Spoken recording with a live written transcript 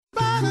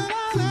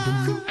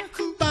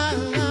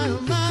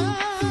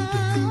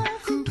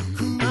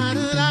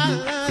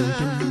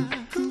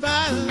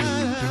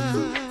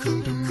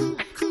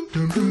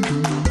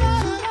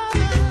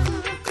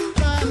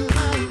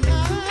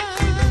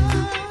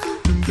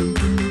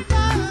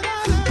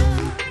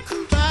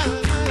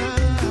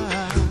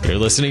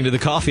listening to The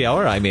Coffee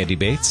Hour. I'm Andy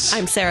Bates.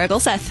 I'm Sarah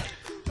Gulseth.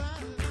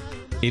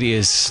 It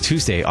is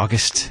Tuesday,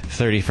 August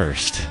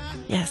 31st.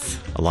 Yes.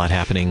 A lot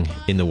happening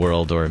in the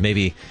world, or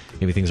maybe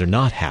things are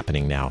not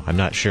happening now. I'm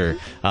not sure.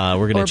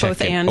 We're going to check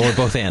both in. Or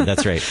both and.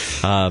 That's right.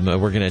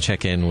 We're going to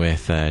check in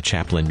with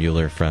Chaplain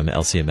Muehler from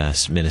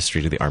LCMS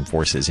Ministry to the Armed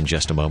Forces in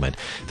just a moment.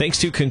 Thanks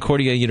to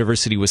Concordia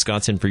University,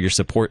 Wisconsin for your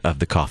support of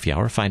the Coffee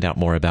Hour. Find out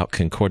more about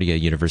Concordia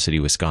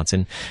University,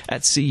 Wisconsin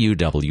at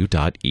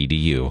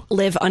cuw.edu.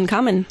 Live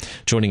uncommon.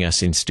 Joining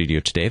us in studio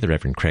today, the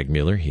Reverend Craig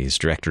Muehler. He's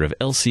director of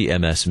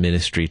LCMS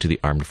Ministry to the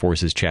Armed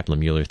Forces. Chaplain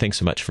Muehler, thanks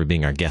so much for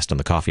being our guest on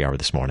the Coffee Hour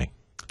this morning.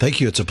 Thank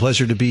you. It's a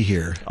pleasure to be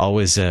here.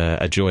 Always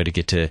a joy to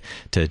get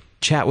to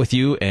chat with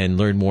you and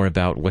learn more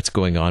about what's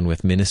going on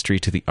with Ministry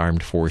to the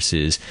Armed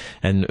Forces.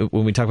 And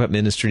when we talk about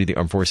Ministry to the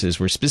Armed Forces,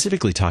 we're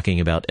specifically talking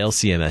about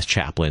LCMS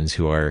chaplains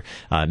who are,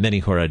 many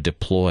who are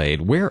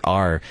deployed. Where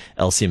are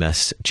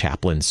LCMS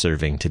chaplains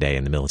serving today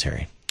in the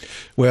military?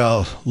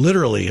 Well,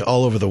 literally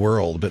all over the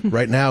world. But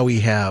right now we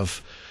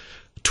have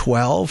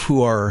 12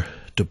 who are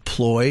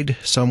deployed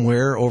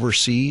somewhere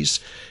overseas,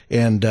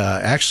 and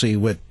actually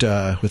with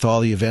all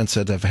the events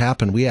that have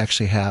happened, we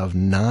actually have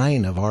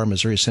 9 of our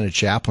Missouri Synod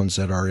chaplains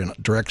that are in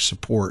direct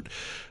support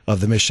of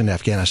the mission in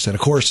Afghanistan.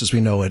 Of course, as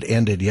we know, it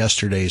ended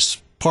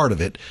yesterday's part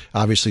of it.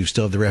 Obviously, we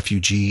still have the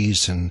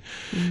refugees and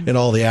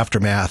all the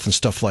aftermath and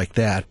stuff like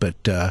that,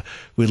 but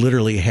we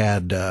literally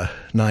had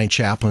 9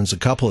 chaplains, a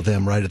couple of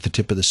them right at the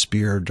tip of the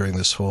spear during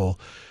this whole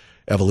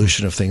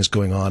evolution of things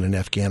going on in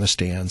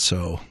Afghanistan.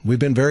 So we've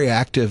been very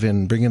active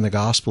in bringing the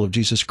gospel of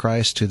Jesus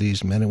Christ to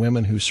these men and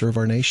women who serve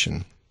our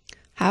nation.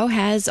 How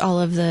has all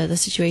of the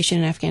situation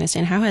in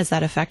Afghanistan, how has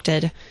that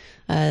affected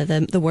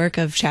the work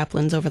of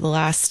chaplains over the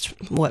last,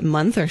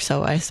 month or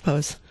so, I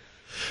suppose?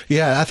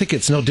 Yeah, I think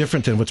it's no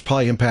different than what's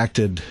probably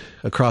impacted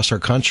across our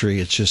country.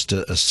 It's just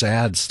a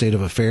sad state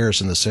of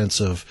affairs in the sense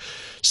of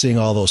seeing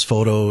all those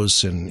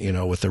photos and,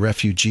 with the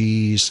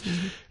refugees.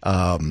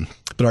 But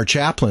our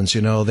chaplains,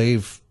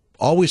 they've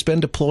always been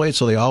deployed,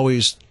 so they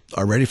always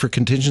are ready for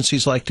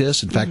contingencies like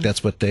this. In fact,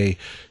 that's what they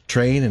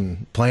train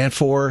and plan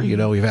for,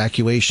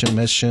 evacuation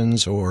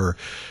missions or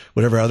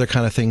whatever other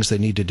kind of things they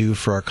need to do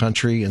for our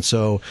country. And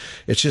so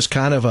it's just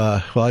kind of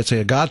I'd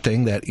say a God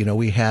thing that,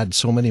 we had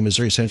so many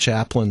Missouri Synod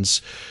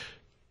chaplains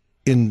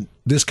in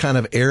this kind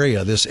of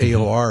area, this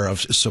AOR of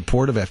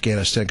support of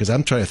Afghanistan, because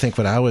I'm trying to think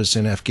when I was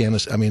in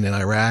in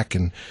Iraq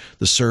and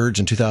the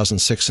surge in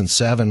 2006 and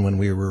 2007 when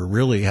we were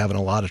really having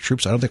a lot of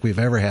troops. I don't think we've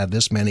ever had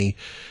this many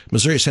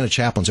Missouri Synod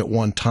chaplains at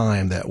one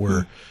time that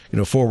were,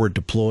 forward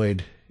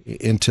deployed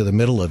into the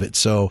middle of it.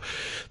 So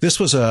this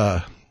was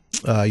a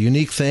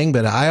unique thing,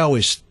 but I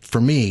always,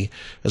 for me,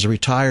 as a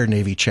retired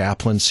Navy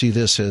chaplain, see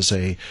this as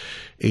a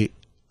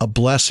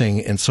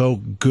blessing and so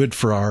good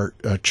for our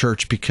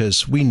church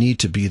because we need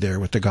to be there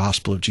with the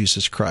gospel of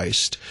Jesus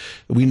Christ.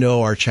 We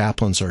know our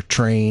chaplains are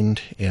trained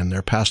in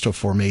their pastoral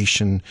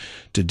formation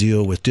to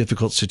deal with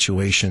difficult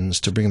situations,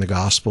 to bring the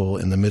gospel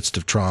in the midst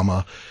of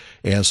trauma.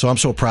 And so I'm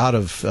so proud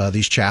of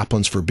these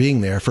chaplains for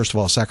being there, first of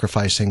all,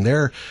 sacrificing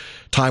their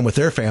time with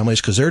their families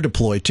because they're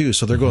deployed too.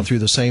 So they're going through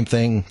the same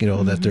thing,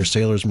 that their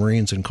sailors,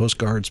 Marines, and Coast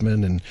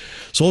Guardsmen and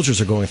soldiers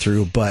are going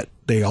through, but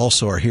they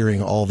also are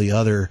hearing all the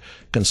other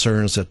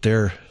concerns that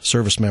their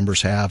service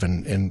members have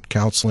and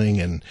counseling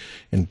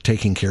and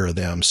taking care of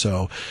them.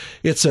 So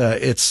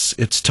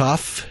it's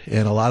tough,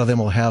 and a lot of them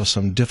will have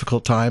some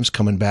difficult times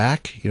coming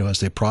back, as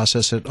they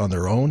process it on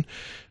their own,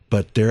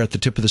 but they're at the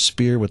tip of the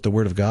spear with the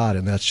Word of God,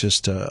 and that's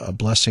just a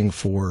blessing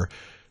for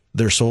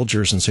their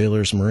soldiers and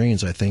sailors and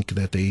Marines. I think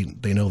that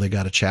they know they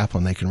got a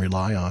chaplain they can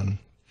rely on.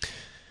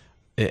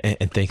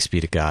 And thanks be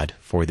to God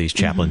for these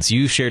chaplains.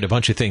 You shared a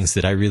bunch of things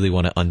that I really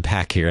want to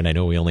unpack here, and I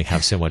know we only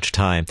have so much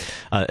time.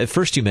 At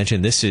first, you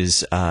mentioned this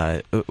is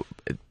a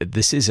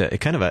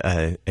kind of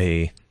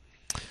a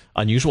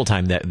unusual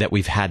time that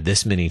we've had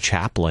this many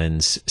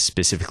chaplains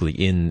specifically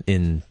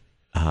in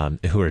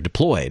who are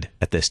deployed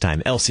at this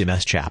time,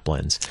 LCMS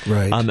chaplains.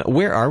 Right.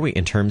 Where are we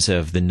in terms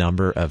of the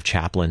number of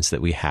chaplains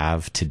that we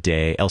have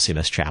today,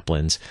 LCMS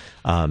chaplains,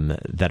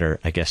 that are,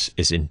 I guess,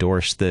 is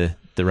endorsed the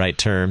right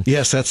term?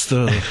 Yes, that's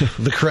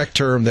the correct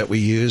term that we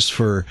use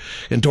for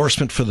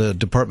endorsement for the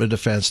Department of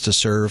Defense to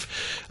serve.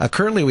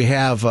 Currently, we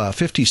have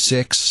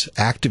 56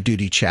 active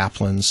duty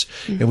chaplains,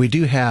 and we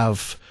do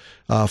have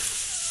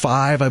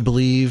 5, I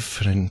believe,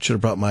 and I should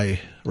have brought my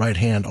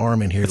right-hand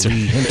arm in here,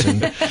 Lee Hinton,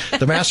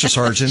 the Master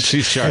Sergeant.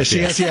 She's sharp, she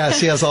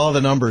has all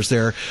the numbers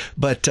there.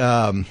 But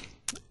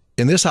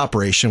in this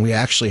operation, we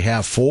actually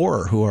have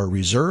 4 who are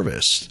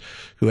reservists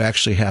who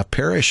actually have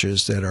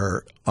parishes that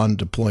are on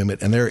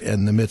deployment, and they're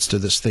in the midst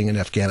of this thing in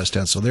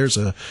Afghanistan. So there's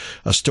a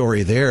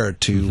story there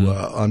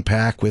to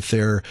unpack with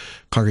their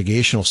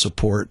congregational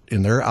support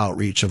in their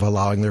outreach of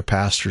allowing their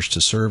pastors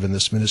to serve in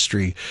this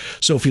ministry.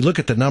 So if you look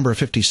at the number of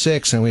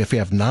 56, and if we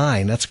have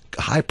 9, that's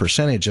a high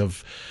percentage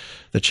of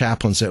the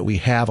chaplains that we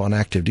have on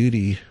active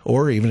duty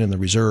or even in the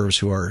reserves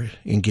who are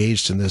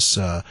engaged in this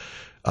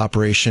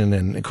operation.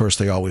 And of course,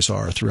 they always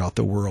are throughout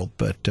the world.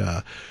 But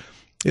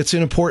It's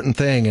an important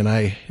thing,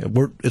 and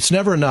it's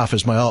never enough.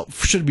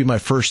 Should be my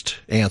first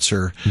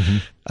answer. Mm-hmm.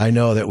 I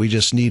know that we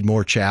just need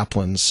more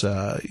chaplains,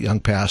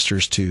 young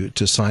pastors,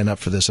 to sign up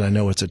for this. And I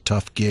know it's a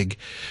tough gig,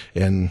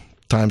 and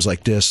times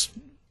like this,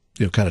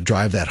 kind of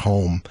drive that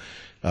home.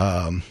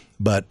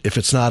 But if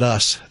it's not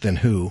us, then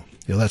who?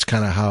 That's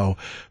kind of how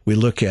we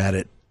look at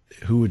it.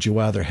 Who would you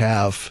rather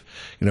have?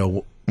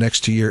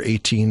 Next to your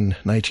 18,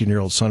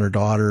 19-year-old son or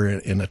daughter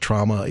in a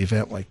trauma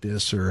event like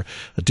this, or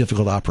a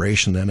difficult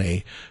operation, than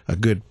a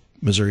good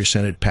Missouri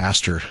Synod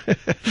pastor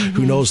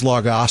who knows law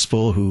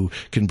gospel, who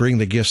can bring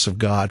the gifts of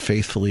God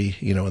faithfully,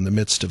 in the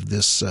midst of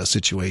this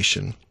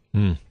situation.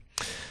 Mm.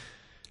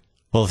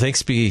 Well,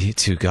 thanks be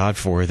to God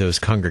for those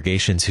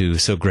congregations who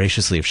so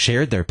graciously have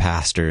shared their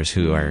pastors,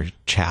 who are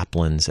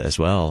chaplains as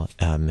well,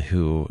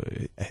 who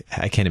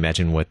I can't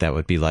imagine what that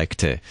would be like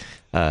to...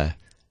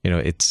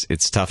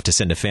 it's tough to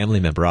send a family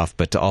member off,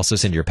 but to also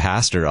send your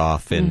pastor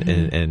off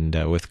and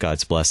with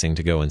God's blessing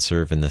to go and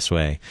serve in this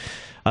way.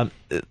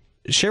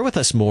 Share with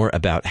us more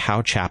about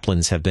how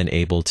chaplains have been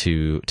able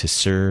to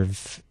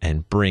serve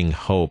and bring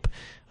hope,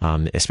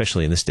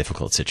 especially in this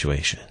difficult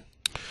situation.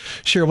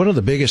 Sure. One of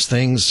the biggest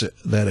things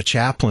that a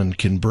chaplain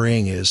can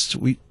bring is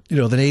the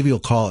Navy will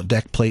call it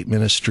deck plate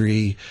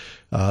ministry.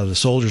 The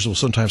soldiers will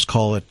sometimes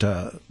call it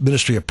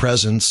ministry of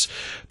presence,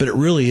 but it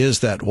really is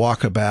that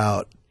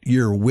walkabout.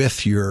 You're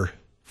with your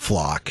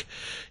flock.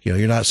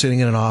 You're not sitting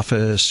in an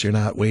office. You're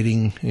not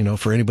waiting,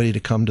 for anybody to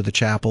come to the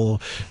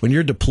chapel. When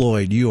you're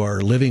deployed, you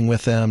are living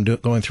with them,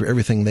 going through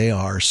everything they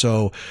are.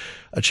 So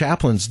a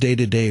chaplain's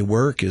day-to-day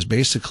work is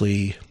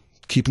basically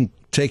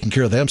taking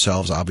care of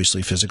themselves,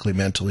 obviously, physically,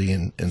 mentally,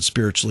 and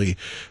spiritually,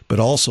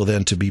 but also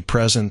then to be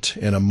present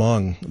and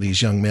among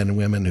these young men and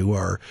women who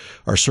are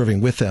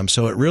serving with them.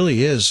 So it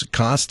really is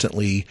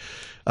constantly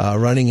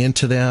running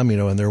into them,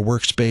 in their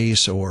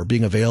workspace, or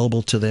being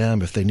available to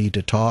them if they need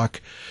to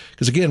talk.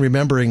 Because again,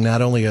 remembering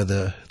not only are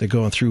they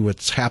going through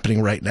what's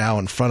happening right now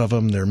in front of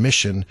them, their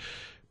mission,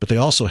 but they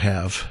also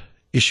have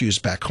issues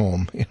back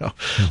home. A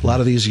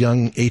lot of these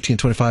young 18,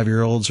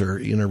 25-year-olds are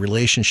in a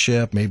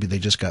relationship. Maybe they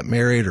just got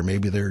married, or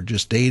maybe they're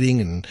just dating,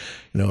 and,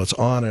 it's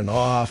on and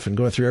off and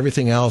going through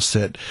everything else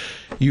that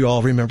you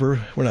all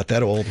remember. We're not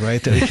that old,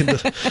 right?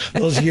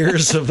 Those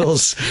years of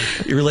those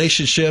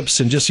relationships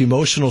and just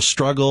emotional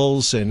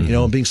struggles and,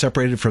 being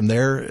separated from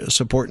their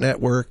support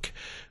network.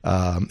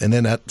 And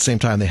then at the same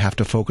time, they have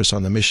to focus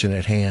on the mission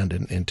at hand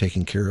and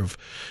taking care of,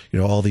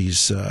 all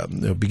these,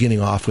 beginning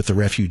off with the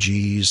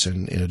refugees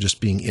and, just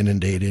being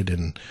inundated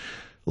and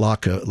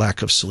lack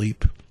of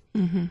sleep.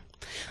 Mm-hmm.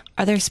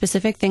 Are there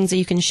specific things that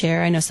you can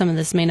share? I know some of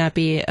this may not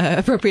be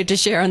appropriate to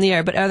share on the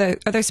air, but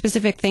are there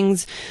specific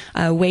things,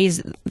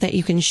 ways that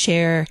you can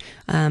share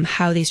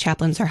how these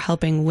chaplains are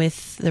helping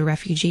with the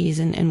refugees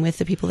and with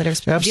the people that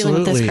are dealing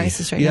with this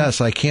crisis right now?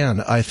 Yes, I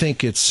can. I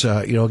think it's,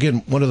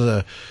 again, one of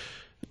the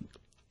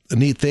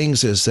neat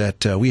things is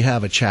that we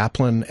have a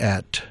chaplain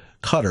at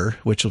Qatar,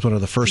 which was one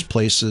of the first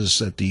places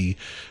that the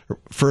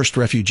first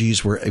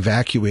refugees were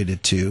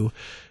evacuated to.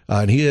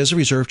 And he is a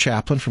reserve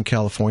chaplain from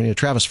California,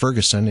 Travis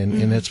Ferguson,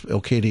 and it's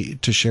okay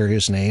to share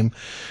his name.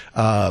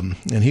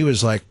 And he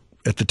was like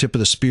at the tip of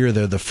the spear.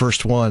 They're the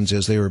first ones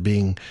as they were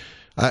being,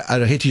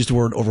 I hate to use the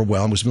word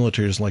overwhelmed, because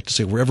military doesn't like to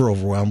say we're ever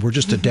overwhelmed. We're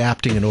just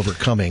adapting and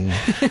overcoming,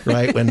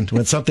 right,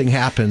 when something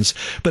happens.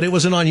 But it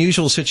was an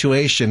unusual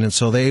situation, and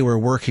so they were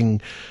working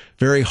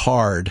very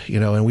hard,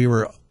 and we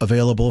were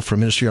available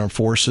from Ministry of Armed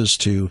Forces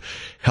to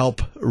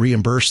help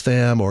reimburse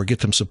them or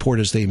get them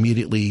support as they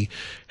immediately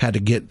had to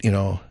get,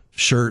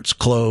 shirts,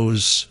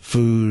 clothes,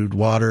 food,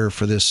 water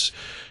for this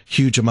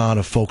huge amount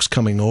of folks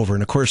coming over.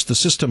 And of course, the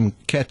system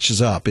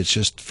catches up. It's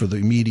just for the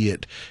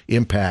immediate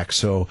impact.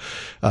 So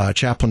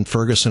Chaplain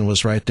Ferguson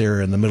was right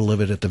there in the middle of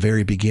it at the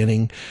very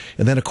beginning.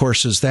 And then, of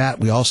course,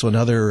 we also,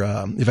 another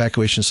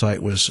evacuation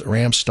site was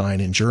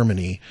Ramstein in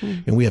Germany.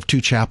 And we have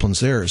two chaplains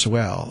there as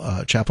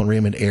well. Chaplain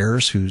Raymond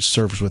Ayers, who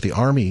serves with the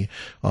Army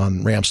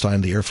on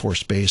Ramstein, the Air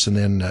Force Base, and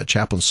then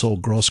Chaplain Sol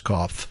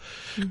Grosskopf.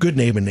 Good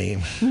name.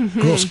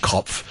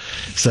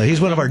 Grosskopf. So he's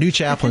one of our new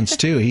chaplains,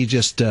 too. He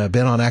just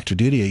been on active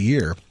duty a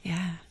year.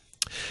 Yeah.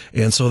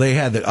 And so they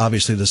had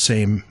obviously the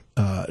same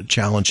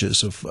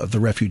challenges of the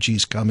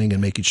refugees coming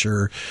and making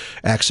sure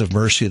acts of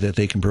mercy that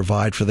they can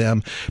provide for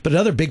them. But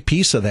another big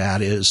piece of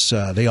that is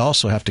they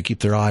also have to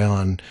keep their eye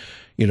on,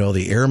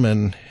 the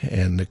airmen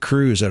and the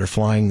crews that are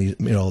flying.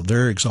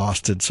 They're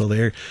exhausted, so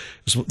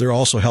they're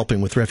also helping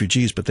with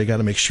refugees, but they got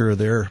to make sure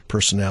their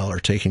personnel are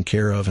taken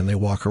care of, and they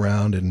walk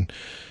around and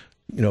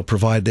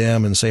provide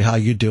them and say, how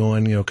you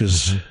doing?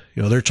 Because,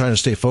 they're trying to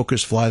stay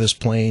focused, fly this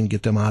plane,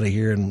 get them out of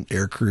here, and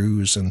air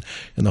crews and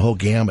the whole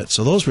gamut.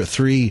 So those were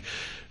three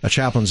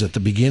chaplains at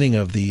the beginning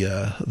of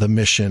the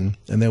mission.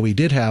 And then we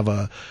did have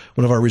one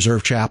of our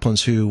reserve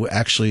chaplains who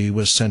actually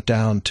was sent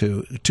down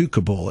to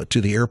Kabul, to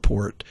the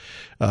airport,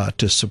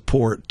 to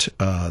support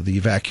the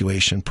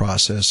evacuation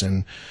process.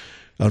 And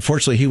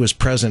unfortunately, he was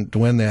present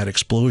when that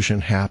explosion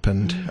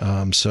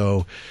happened.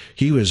 So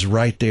he was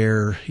right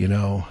there,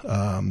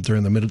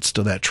 during the midst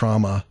of that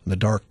trauma, the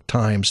dark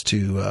times,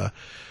 to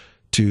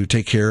to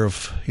take care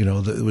of,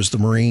 it was the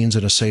Marines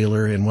and a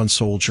sailor and one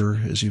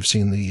soldier, as you've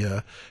seen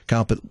the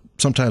count. But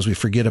sometimes we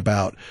forget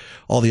about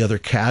all the other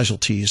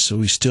casualties. So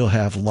we still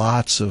have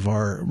lots of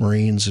our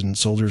Marines and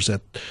soldiers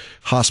at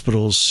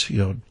hospitals,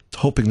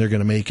 hoping they're going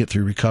to make it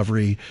through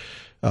recovery.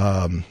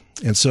 And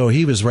so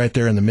he was right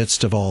there in the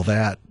midst of all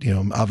that,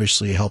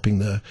 obviously helping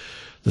the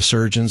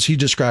surgeons. He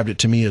described it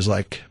to me as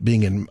like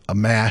being in a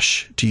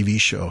MASH TV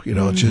show,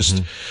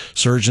 just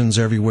surgeons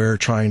everywhere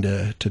trying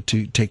to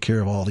take care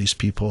of all these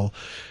people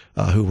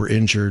who were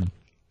injured.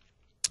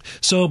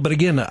 So, but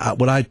again,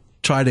 what I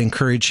try to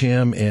encourage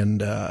him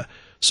and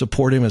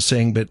support him is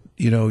saying, but,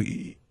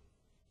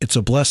 it's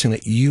a blessing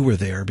that you were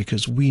there,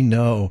 because we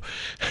know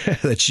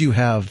that you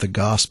have the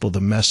gospel,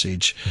 the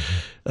message,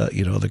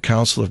 the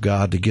counsel of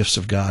God, the gifts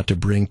of God to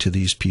bring to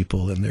these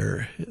people in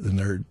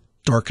their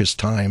darkest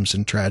times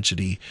and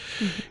tragedy.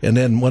 And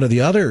then one of the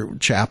other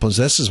chaplains,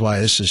 this is why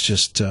this is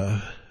just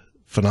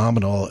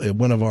phenomenal.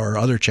 One of our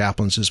other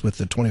chaplains is with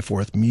the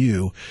 24th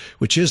MU,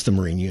 which is the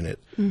Marine unit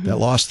that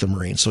lost the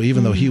Marines. So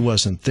even though he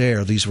wasn't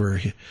there,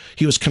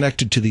 he was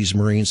connected to these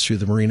Marines through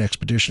the Marine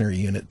Expeditionary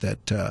Unit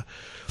that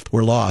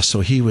were lost.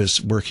 So he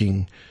was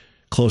working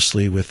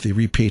closely with the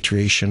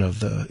repatriation of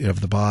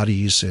the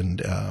bodies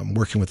and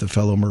working with the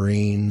fellow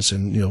Marines,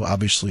 and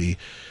obviously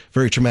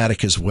very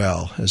traumatic as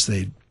well, as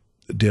they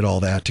did all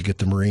that to get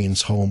the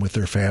Marines home with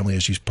their family,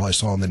 as you probably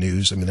saw in the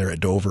news. I mean, they're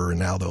at Dover, and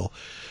now they'll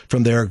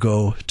from there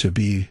go to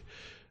be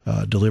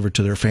delivered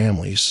to their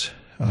families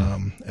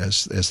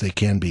as they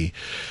can be.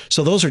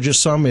 So those are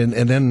just some. And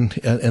then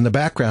in the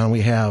background,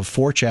 we have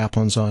 4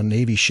 chaplains on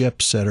Navy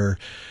ships that are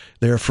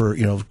there for,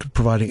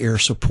 providing air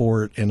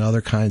support and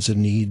other kinds of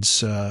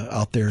needs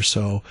out there.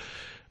 So,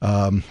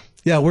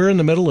 we're in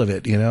the middle of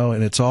it,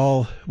 and it's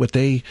all what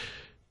they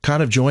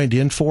kind of joined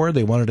in for.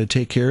 They wanted to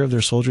take care of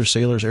their soldiers,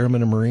 sailors,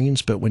 airmen, and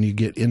Marines. But when you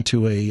get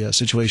into a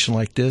situation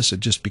like this,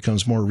 it just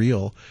becomes more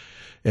real.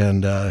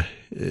 And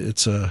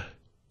it's a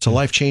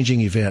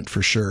life-changing event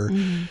for sure.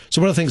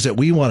 So one of the things that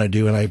we want to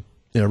do, and I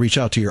reach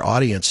out to your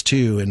audience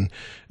too, and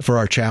for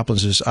our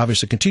chaplains, is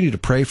obviously continue to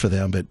pray for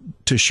them, but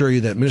to assure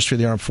you that Ministry of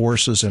the Armed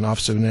Forces and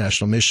Office of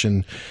International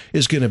Mission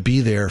is going to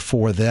be there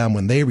for them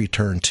when they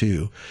return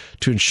to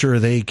ensure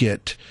they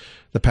get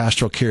the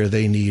pastoral care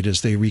they need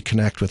as they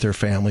reconnect with their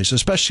families,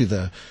 especially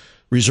the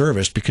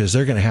reservists, because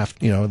they're going to have,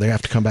 they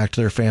have to come back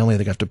to their family.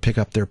 They have to pick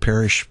up their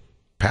parish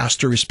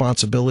pastor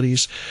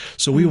responsibilities.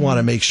 So we want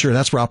to make sure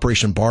that's where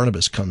Operation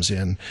Barnabas comes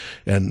in,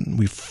 and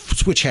we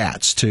switch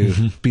hats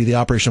to be the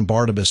Operation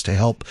Barnabas to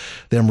help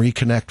them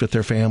reconnect with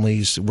their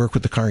families, work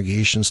with the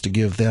congregations to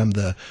give them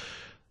the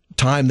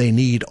time they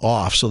need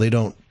off so they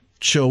don't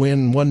show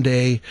in one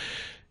day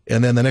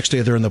and then the next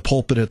day they're in the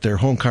pulpit at their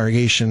home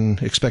congregation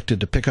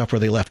expected to pick up where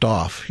they left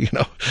off,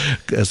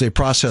 as they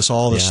process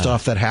all the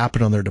stuff that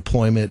happened on their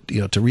deployment,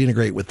 to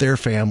reintegrate with their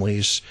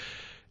families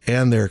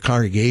and their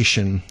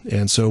congregation.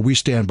 And so we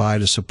stand by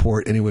to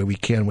support any way we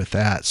can with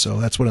that.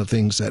 So that's one of the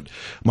things that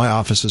my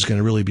office is going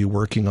to really be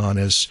working on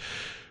as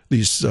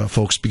these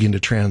folks begin to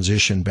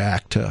transition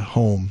back to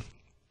home.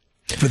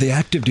 For the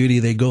active duty,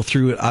 they go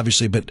through it,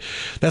 obviously, but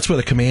that's where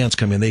the commands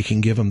come in. They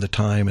can give them the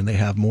time, and they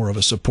have more of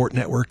a support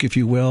network, if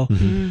you will.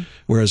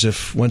 Whereas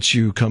if once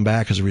you come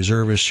back as a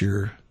reservist,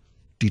 you're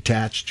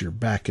detached, you're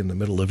back in the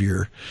middle of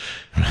your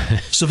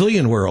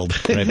civilian world.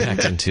 Right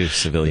back into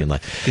civilian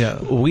life. Yeah.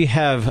 We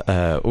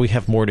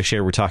have more to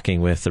share. We're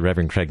talking with the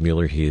Reverend Craig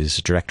Muehler. He's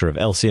director of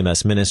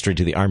LCMS Ministry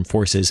to the Armed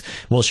Forces.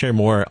 We'll share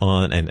more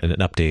on and an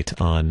update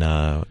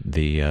on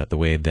the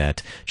way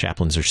that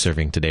chaplains are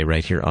serving today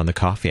right here on the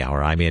Coffee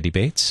Hour. I'm Andy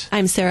Bates.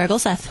 I'm Sarah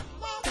Gulseth.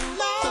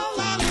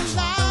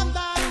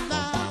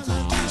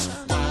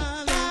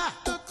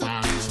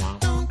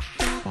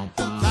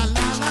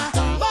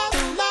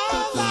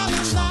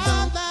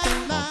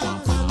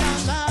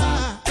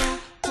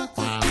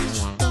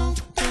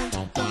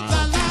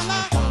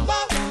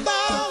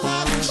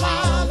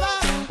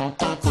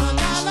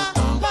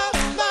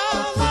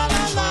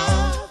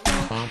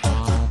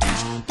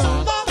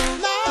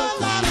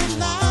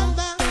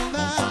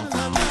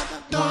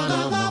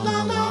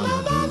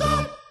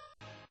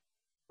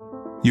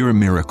 You're a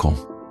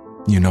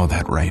miracle. You know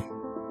that, right?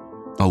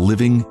 A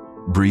living,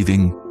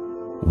 breathing,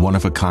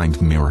 one-of-a-kind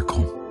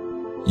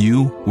miracle.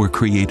 You were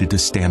created to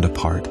stand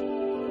apart,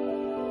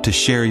 to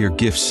share your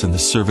gifts in the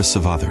service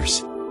of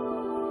others,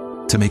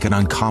 to make an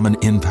uncommon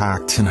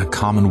impact in a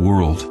common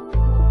world.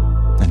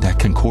 And at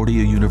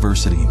Concordia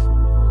University,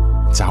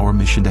 it's our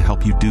mission to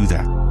help you do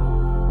that,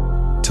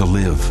 to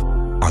live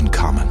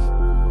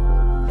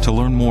uncommon. To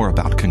learn more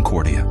about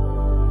Concordia,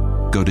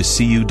 go to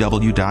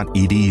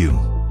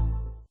cuw.edu.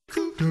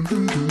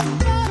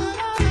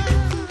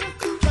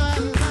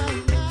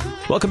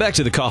 Welcome back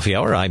to the Coffee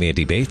Hour. I'm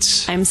Andy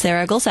Bates. I'm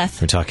Sarah Gulseth.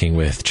 We're talking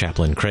with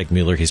Chaplain Craig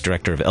Muehler. He's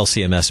director of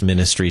LCMS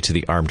Ministry to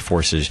the Armed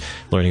Forces,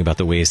 learning about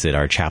the ways that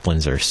our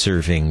chaplains are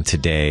serving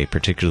today,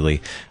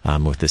 particularly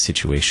with the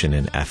situation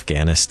in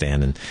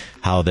Afghanistan, and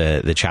how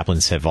the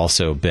chaplains have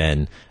also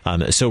been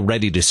so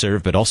ready to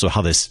serve, but also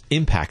how this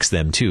impacts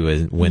them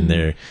too. When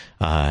they're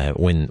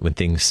when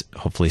things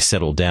hopefully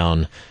settle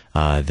down,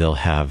 they'll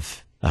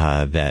have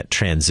that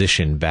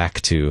transition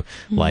back to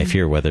life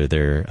here, whether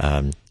they're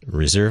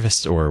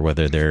reservists or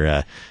whether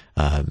they're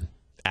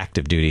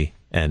active duty,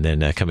 and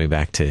then coming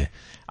back to,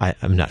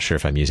 I'm not sure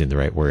if I'm using the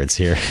right words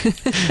here.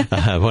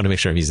 I want to make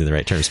sure I'm using the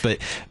right terms, but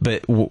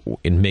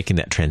in making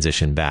that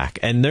transition back.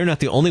 And they're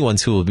not the only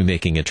ones who will be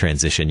making a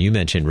transition. You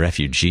mentioned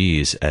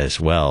refugees as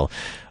well.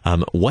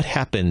 What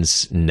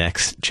happens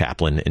next,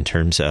 Chaplain, in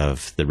terms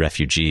of the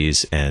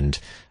refugees and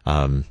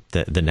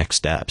the next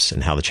steps,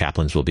 and how the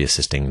chaplains will be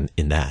assisting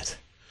in that?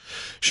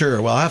 Sure.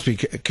 Well, I have to be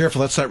careful.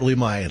 That's not really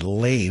my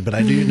lane, but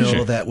I do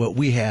know that what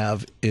we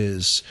have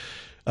is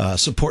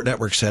support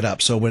network set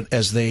up. So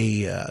as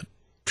they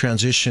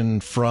transition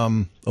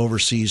from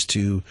overseas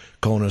to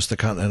CONUS, the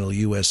continental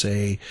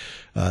USA,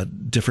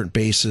 different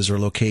bases or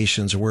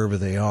locations or wherever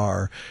they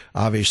are,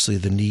 obviously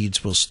the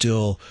needs will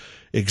still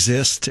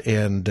exist.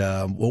 And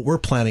what we're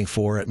planning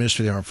for at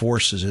Ministry of the Armed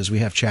Forces is we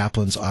have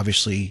chaplains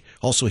obviously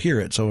also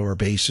here at some of our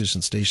bases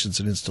and stations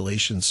and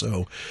installations.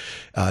 So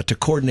to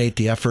coordinate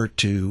the effort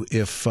to,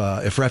 if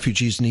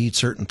refugees need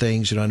certain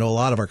things, I know a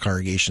lot of our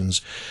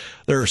congregations,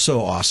 they're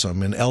so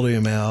awesome, and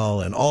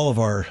LWML and all of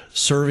our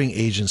serving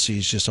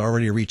agencies just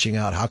already reaching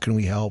out. How can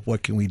we help?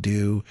 What can we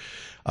do?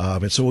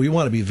 And so we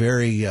want to be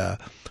very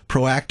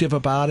proactive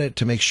about it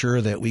to make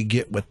sure that we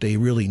get what they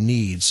really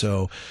need.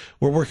 So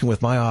we're working with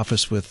my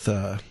office with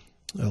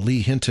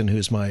Lee Hinton,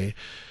 who's my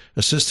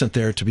assistant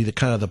there, to be the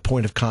kind of the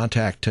point of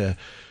contact to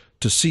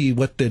see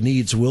what the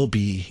needs will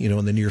be,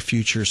 in the near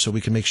future, so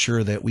we can make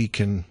sure that we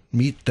can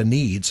meet the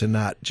needs and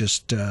not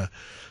just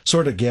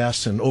sort of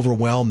guess and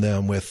overwhelm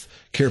them with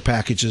care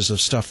packages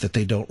of stuff that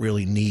they don't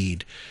really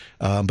need.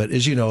 But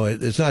as you know,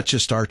 it's not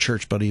just our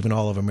church, but even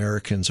all of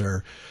Americans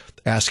are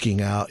asking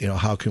out,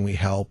 how can we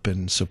help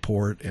and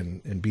support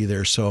and be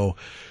there. So,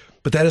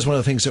 but that is one of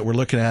the things that we're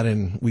looking at,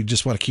 and we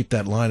just want to keep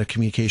that line of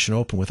communication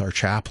open with our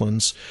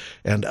chaplains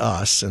and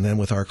us, and then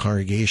with our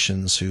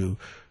congregations who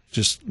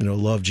just,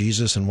 love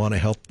Jesus and want to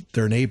help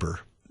their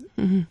neighbor.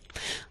 Mm-hmm.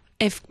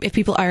 If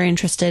people are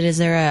interested, is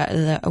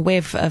there a way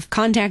of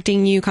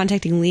contacting you,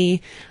 contacting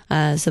Lee,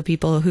 so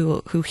people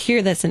who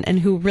hear this and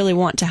who really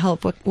want to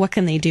help, what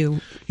can they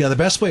do? Yeah, the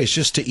best way is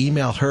just to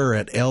email her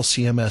at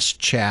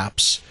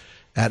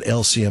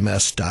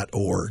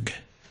lcmschaps@lcms.org.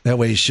 That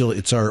way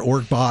it's our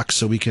org box,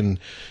 so we can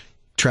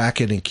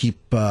track it and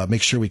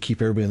make sure we keep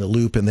everybody in the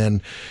loop. And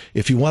then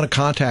if you want to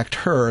contact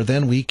her,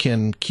 then we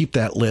can keep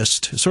that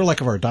list, sort of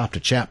like our Adopt a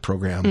Chap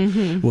program.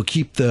 Mm-hmm. We'll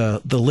keep the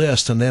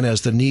list, and then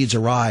as the needs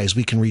arise,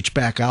 we can reach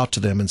back out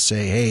to them and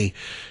say, hey,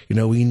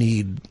 we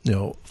need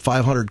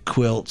 500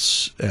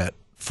 quilts at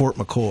Fort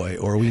McCoy,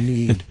 or we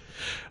need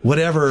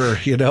whatever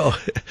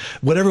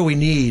we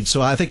need.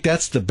 So I think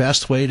that's the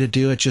best way to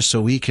do it, just so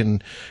we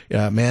can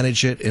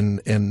manage it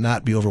and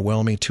not be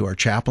overwhelming to our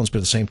chaplains, but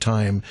at the same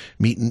time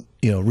meeting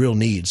real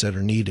needs that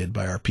are needed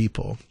by our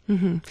people.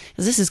 Mm-hmm.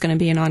 This is going to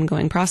be an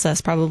ongoing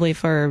process, probably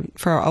for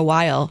a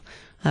while.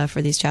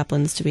 For these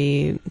chaplains to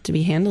be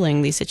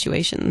handling these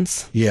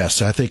situations.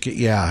 Yes, I think.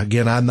 Yeah.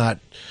 Again, I'm not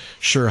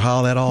sure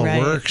how that all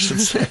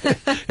works.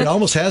 It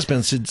almost has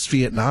been since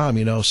Vietnam.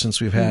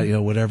 Since we've had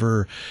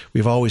whatever,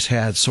 we've always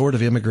had sort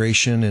of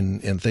immigration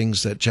and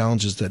things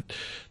challenges that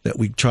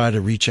we try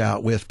to reach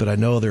out with. But I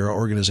know there are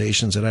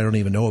organizations that I don't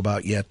even know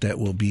about yet that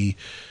will be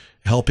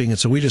helping, and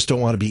so we just don't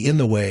want to be in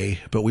the way,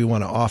 but we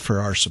want to offer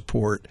our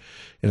support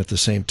and at the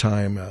same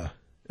time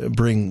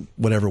bring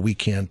whatever we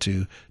can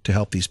to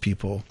help these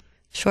people.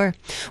 Sure.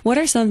 What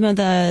are some of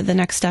the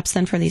next steps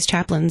then for these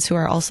chaplains who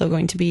are also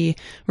going to be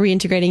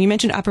reintegrating? You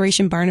mentioned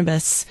Operation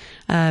Barnabas.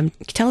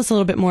 Tell us a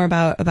little bit more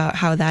about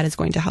how that is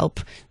going to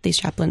help these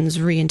chaplains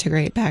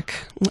reintegrate back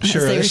as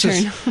they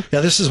return.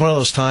 This is one of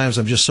those times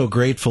I'm just so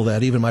grateful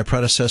that even my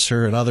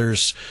predecessor and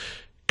others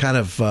kind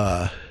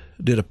of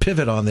did a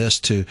pivot on this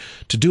to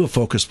do a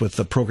focus with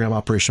the program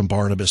Operation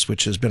Barnabas,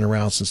 which has been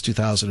around since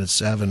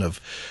 2007 of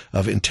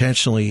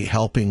intentionally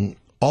helping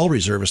all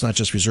reservists, not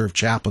just reserve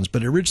chaplains,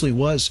 but it originally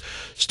was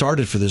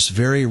started for this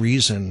very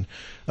reason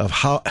of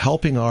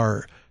helping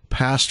our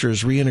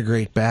pastors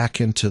reintegrate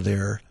back into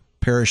their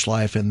parish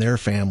life and their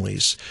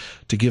families,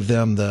 to give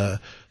them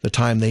the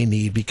time they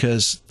need.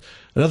 Because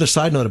another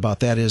side note about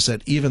that is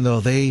that even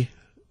though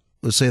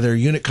let's say their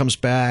unit comes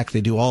back,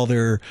 they do all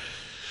their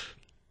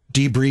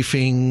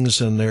debriefings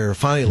and they're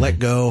finally let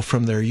go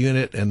from their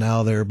unit, and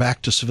now they're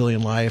back to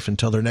civilian life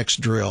until their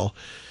next drill.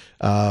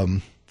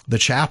 The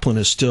chaplain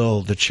is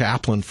still the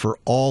chaplain for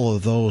all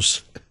of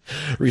those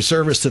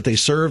reservists that they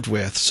served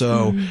with.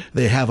 So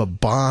they have a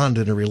bond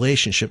and a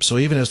relationship. So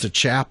even as the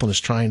chaplain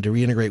is trying to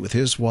reintegrate with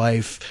his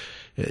wife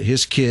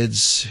his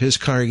kids, his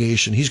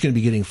congregation, he's going to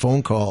be getting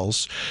phone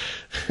calls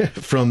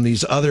from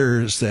these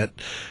others that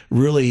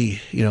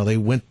really,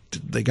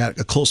 they got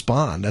a close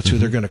bond. That's who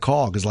they're going to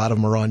call, because a lot of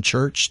them are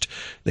unchurched.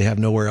 They have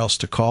nowhere else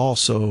to call.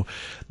 So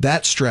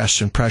that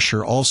stress and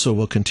pressure also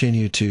will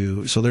continue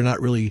so they're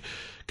not really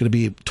going to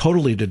be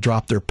totally to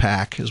drop their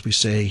pack, as we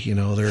say,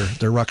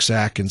 their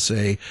rucksack, and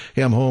say,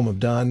 hey, I'm home, I'm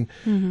done.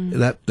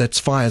 That's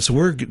fine. So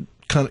we're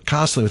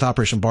constantly with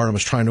Operation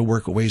Barnabas trying to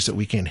work at ways that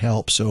we can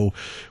help. So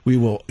we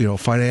will,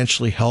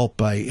 financially help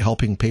by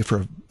helping pay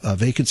for a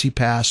vacancy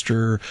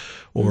pastor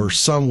or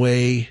some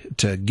way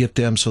to get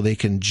them so they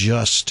can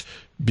just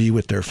be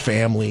with their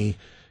family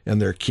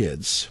and their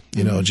kids,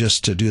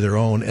 just to do their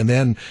own. And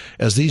then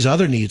as these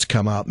other needs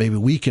come out, maybe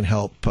we can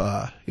help,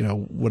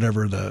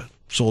 whatever the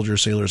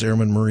soldiers, sailors,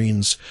 airmen,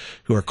 Marines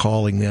who are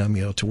calling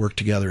them, to work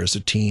together as a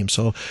team.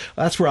 So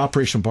that's where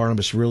Operation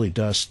Barnabas really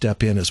does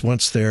step in, is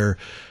once they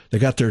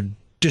got their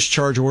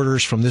discharge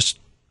orders from this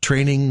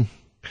training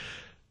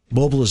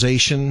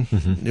mobilization,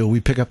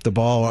 we pick up the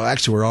ball. Well,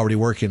 actually, we're already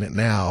working it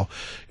now,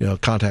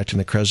 contacting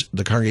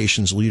the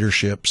congregation's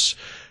leaderships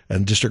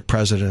and district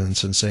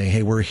presidents and saying,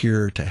 hey, we're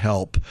here to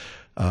help.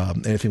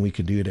 Anything we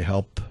can do to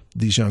help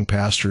these young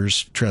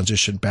pastors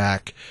transition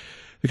back,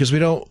 because we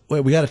got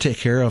to take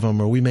care of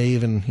them, or we may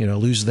even,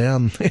 lose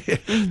them.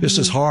 This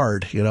is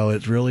hard.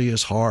 It really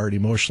is hard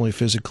emotionally,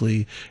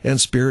 physically,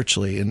 and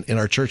spiritually. And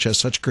our church has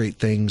such great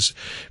things.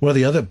 One of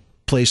the other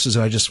places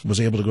I just was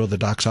able to go to the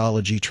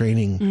doxology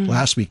training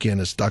last weekend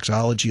is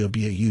doxology will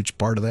be a huge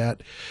part of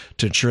that,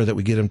 to ensure that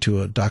we get them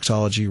to a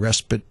doxology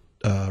respite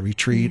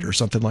retreat or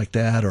something like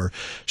that. Or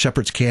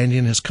Shepherd's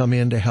Canyon has come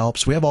in to help.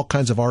 So we have all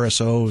kinds of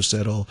RSOs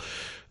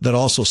that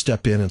also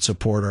step in and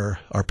support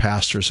our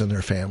pastors and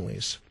their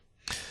families.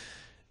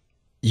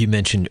 You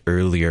mentioned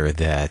earlier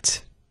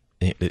that,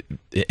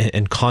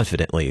 and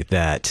confidently,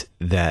 that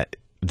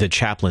the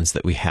chaplains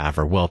that we have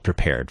are well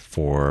prepared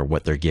for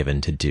what they're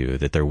given to do,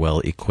 that they're well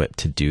equipped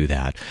to do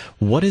that.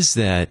 What is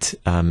that?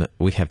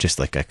 We have just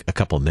like a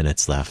couple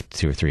minutes left,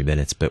 2 or 3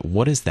 minutes, but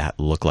what does that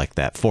look like,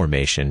 that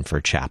formation for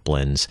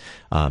chaplains?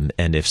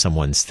 And if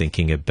someone's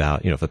thinking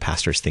about, if a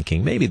pastor's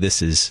thinking, maybe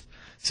this is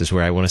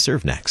where I want to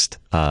serve next,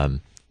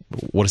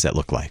 what does that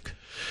look like?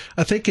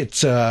 I think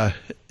it's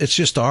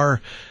just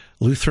our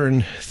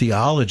Lutheran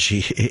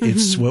theology.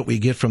 It's what we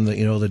get from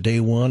the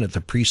day one at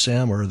the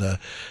pre-sem or the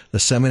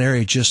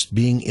seminary, just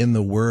being in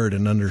the Word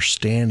and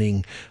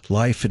understanding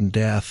life and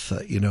death,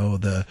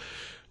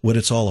 what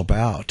it's all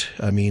about.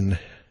 I mean,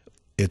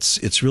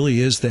 it's really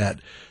is that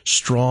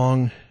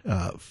strong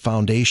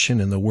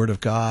foundation in the Word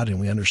of God, and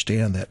we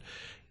understand that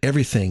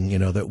everything,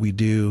 that we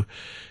do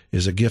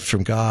is a gift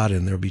from God,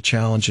 and there'll be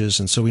challenges,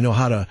 and so we know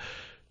how to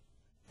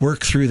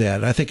work through that.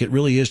 And I think it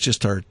really is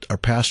just our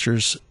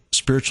pastors'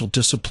 spiritual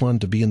discipline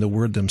to be in the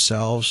Word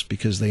themselves,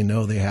 because they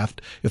know they have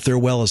to, if their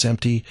well is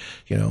empty,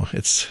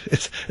 it's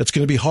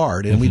going to be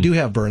hard. And we do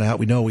have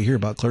burnout. We hear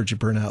about clergy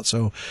burnout.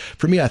 So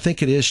for me, I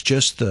think it is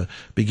just the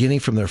beginning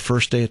from their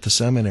first day at the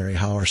seminary,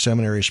 how our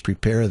seminaries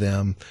prepare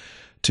them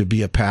to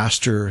be a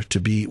pastor,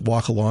 to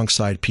walk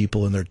alongside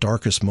people in their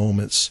darkest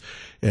moments,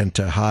 and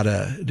to how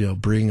to, be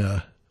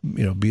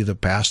the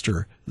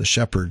pastor, the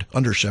shepherd,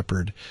 under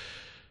shepherd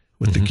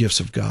with the gifts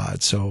of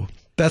God. So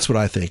that's what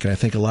I think. And I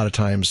think a lot of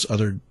times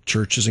other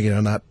churches, again,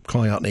 I'm not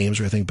calling out names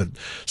or anything, but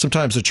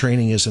sometimes the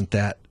training isn't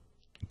that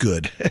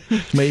good.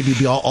 Maybe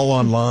be all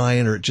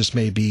online, or it just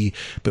may be,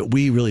 but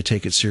we really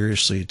take it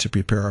seriously to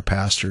prepare our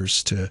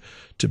pastors to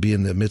be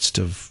in the midst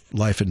of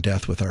life and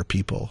death with our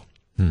people.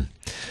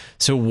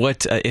 So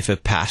what, if a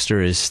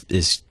pastor is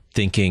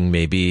thinking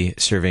maybe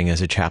serving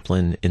as a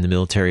chaplain in the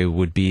military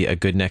would be a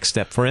good next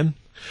step for him?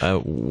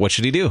 What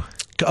should he do?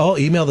 I'll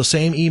email the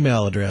same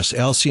email address,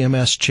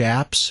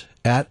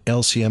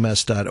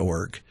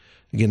 lcmschaps@lcms.org.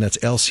 Again, that's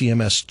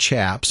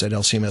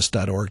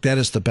lcmschaps@lcms.org. That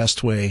is the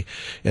best way.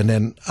 And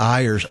then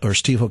I or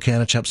Steve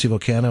Hokana, Chap Steve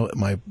Hokana,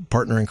 my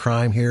partner in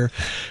crime here,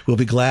 will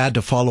be glad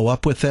to follow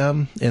up with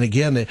them. And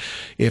again,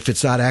 if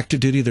it's not active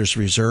duty, there's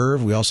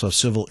reserve. We also have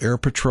Civil Air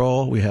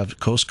Patrol. We have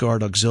Coast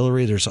Guard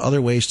Auxiliary. There's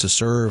other ways to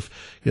serve,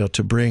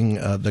 to bring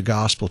the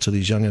gospel to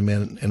these young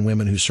men and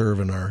women who serve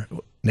in our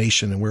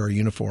nation and wear our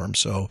uniform.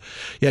 So,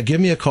 yeah,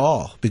 give me a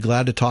call. Be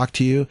glad to talk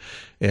to you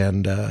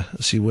and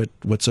see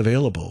what's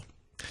available.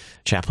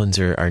 Chaplains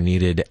are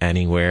needed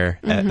anywhere,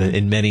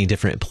 in many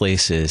different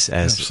places,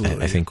 as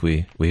Absolutely. I think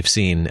we've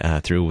seen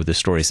through the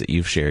stories that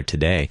you've shared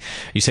today.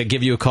 You said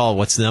give you a call.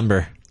 What's the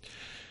number?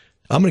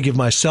 I'm going to give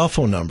my cell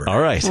phone number. All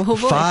right.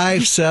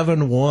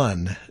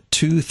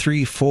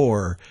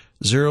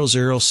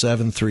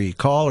 571-234-0073.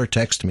 Call or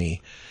text me.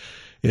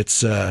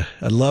 I'd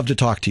love to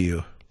talk to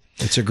you.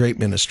 It's a great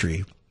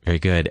ministry. Very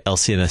good.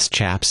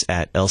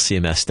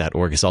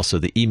 lcmschaps@lcms.org is also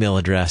the email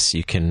address.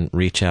 You can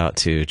reach out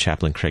to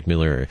Chaplain Craig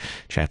Muehler or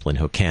Chaplain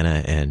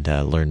Hokana and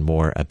learn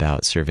more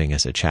about serving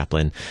as a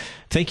chaplain.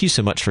 Thank you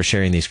so much for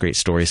sharing these great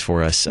stories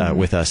for us,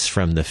 with us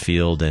from the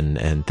field,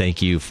 and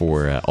thank you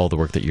for all the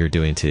work that you're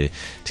doing to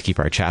keep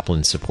our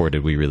chaplains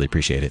supported. We really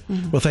appreciate it.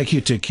 Well, thank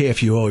you to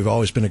KFUO. We've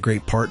always been a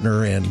great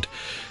partner, and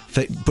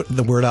put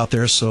the word out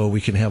there so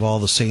we can have all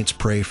the saints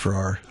pray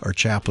for our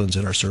chaplains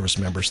and our service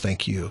members.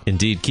 Thank you.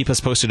 Indeed. Keep us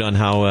posted on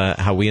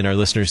how we and our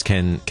listeners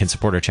can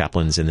support our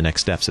chaplains in the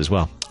next steps as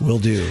well. Will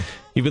do.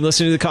 You've been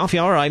listening to The Coffee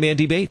Hour. I'm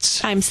Andy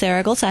Bates. I'm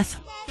Sarah Golseth.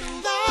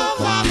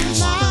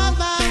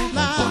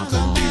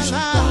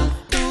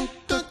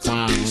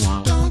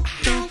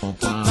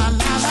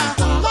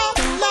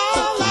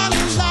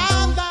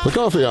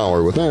 The Coffee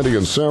Hour with Andy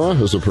and Sarah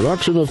is a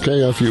production of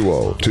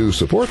KFUO. To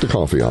support the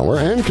Coffee Hour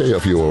and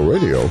KFUO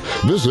Radio,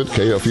 visit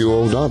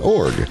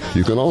KFUO.org.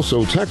 You can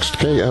also text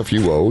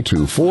KFUO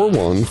to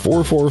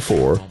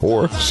 41444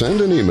 or send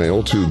an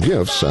email to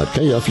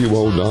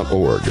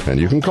gifts@KFUO.org. And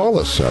you can call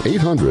us at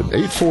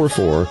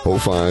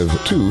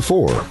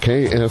 800-844-0524.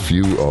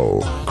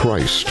 KFUO.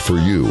 Christ for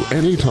you,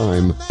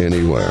 anytime,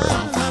 anywhere.